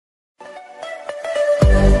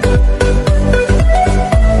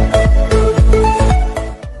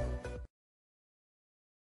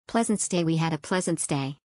Pleasant stay. We had a pleasant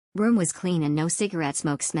stay. Room was clean and no cigarette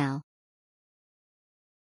smoke smell.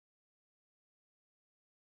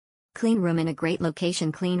 Clean room in a great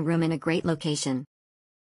location. Clean room in a great location.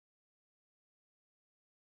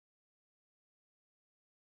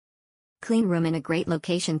 Clean room in a great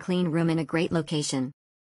location. Clean room in a great location.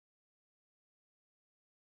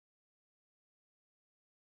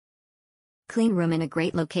 Clean room in a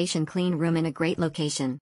great location. Clean room in a great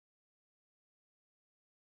location.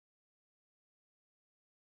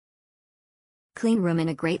 Clean room in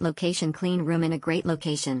a great location. Clean room in a great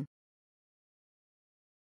location.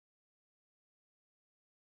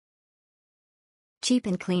 Cheap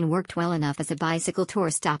and clean. Worked well enough as a bicycle tour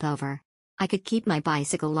stopover. I could keep my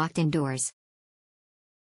bicycle locked indoors.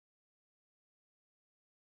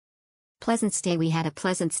 Pleasant stay. We had a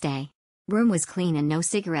pleasant stay. Room was clean and no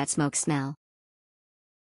cigarette smoke smell.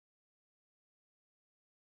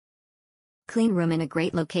 Clean room in a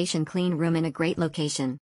great location. Clean room in a great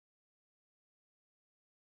location.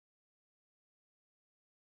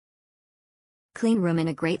 Clean room in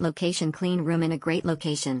a great location. Clean room in a great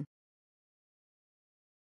location.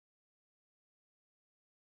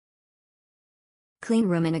 Clean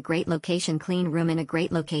room in a great location. Clean room in a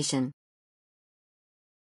great location.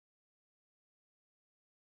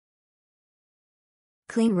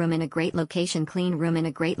 Clean room in a great location. Clean room in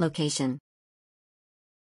a great location.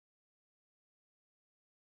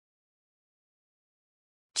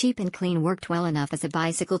 Cheap and clean. Worked well enough as a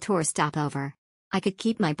bicycle tour stopover. I could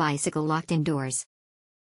keep my bicycle locked indoors.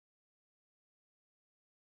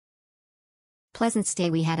 Pleasant stay.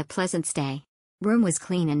 We had a pleasant stay. Room was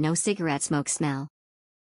clean and no cigarette smoke smell.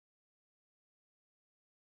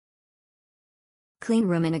 Clean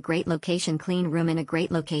room in a great location. Clean room in a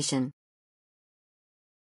great location.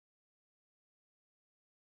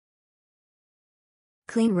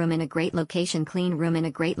 Clean room in a great location. Clean room in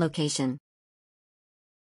a great location.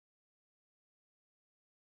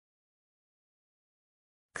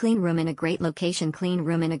 Clean room in a great location. Clean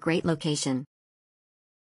room in a great location.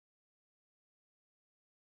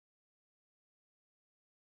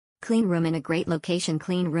 Clean room in a great location.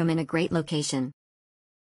 Clean room in a great location.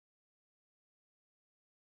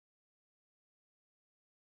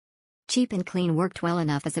 Cheap and clean. Worked well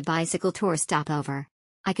enough as a bicycle tour stopover.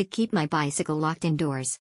 I could keep my bicycle locked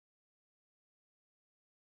indoors.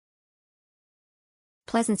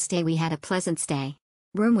 Pleasant stay. We had a pleasant stay.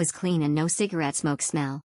 Room was clean and no cigarette smoke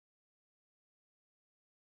smell.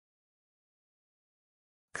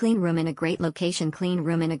 Clean room in a great location. Clean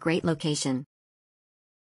room in a great location.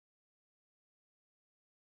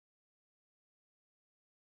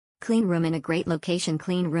 Clean room in a great location.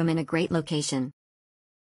 Clean room in a great location.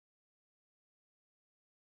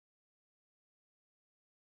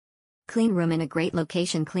 Clean room in a great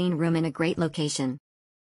location. Clean room in a great location.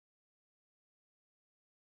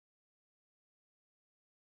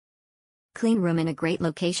 Clean room in a great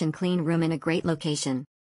location. Clean room in a great location.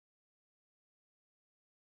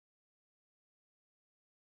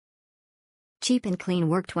 Cheap and clean.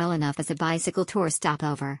 Worked well enough as a bicycle tour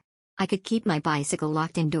stopover. I could keep my bicycle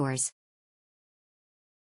locked indoors.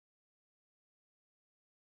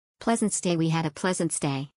 Pleasant stay. We had a pleasant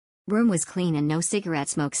stay. Room was clean and no cigarette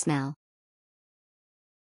smoke smell.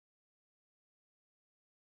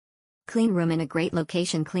 Clean room in a great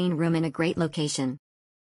location. Clean room in a great location.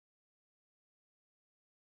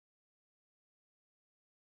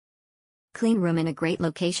 Clean room in a great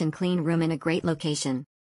location. Clean room in a great location.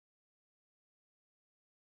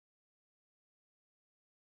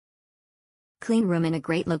 Clean room in a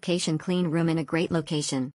great location. Clean room in a great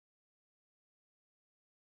location.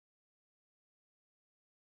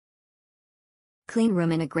 Clean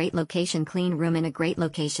room in a great location. Clean room in a great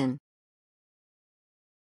location.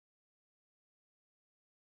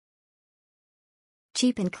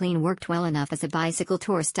 Cheap and clean. Worked well enough as a bicycle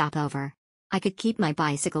tour stopover. I could keep my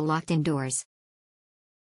bicycle locked indoors.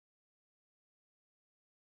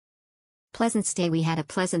 Pleasant stay. We had a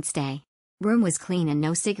pleasant stay. Room was clean and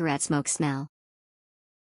no cigarette smoke smell.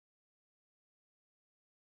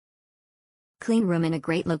 Clean room in a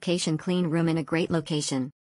great location. Clean room in a great location.